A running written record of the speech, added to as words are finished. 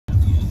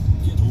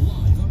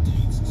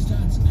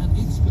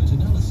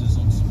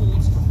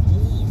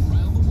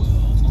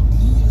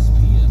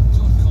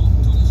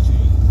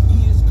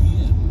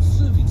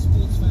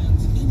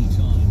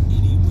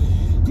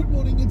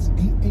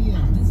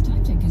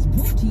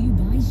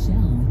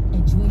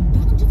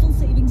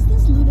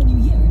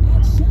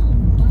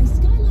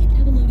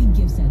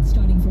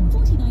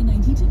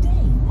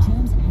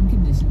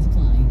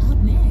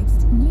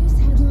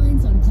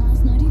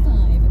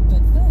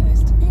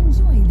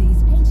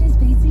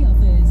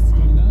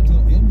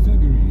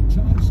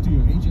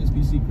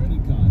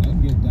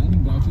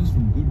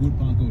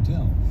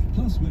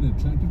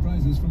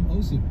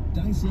explosive,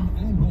 Dyson,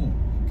 and more.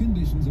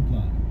 Conditions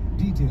apply.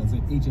 Details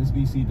at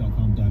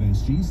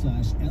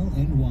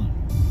hsbc.com.sg/LNY.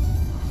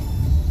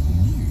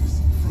 News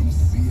from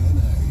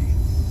CNA.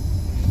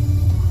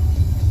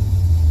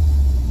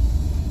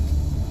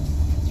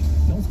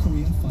 North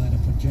Korea fired a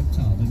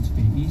projectile into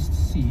the East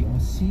Sea or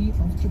Sea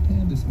of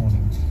Japan this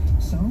morning.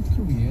 South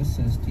Korea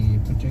says the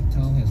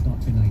projectile has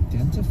not been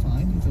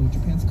identified, though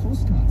Japan's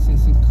Coast Guard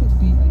says it could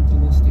be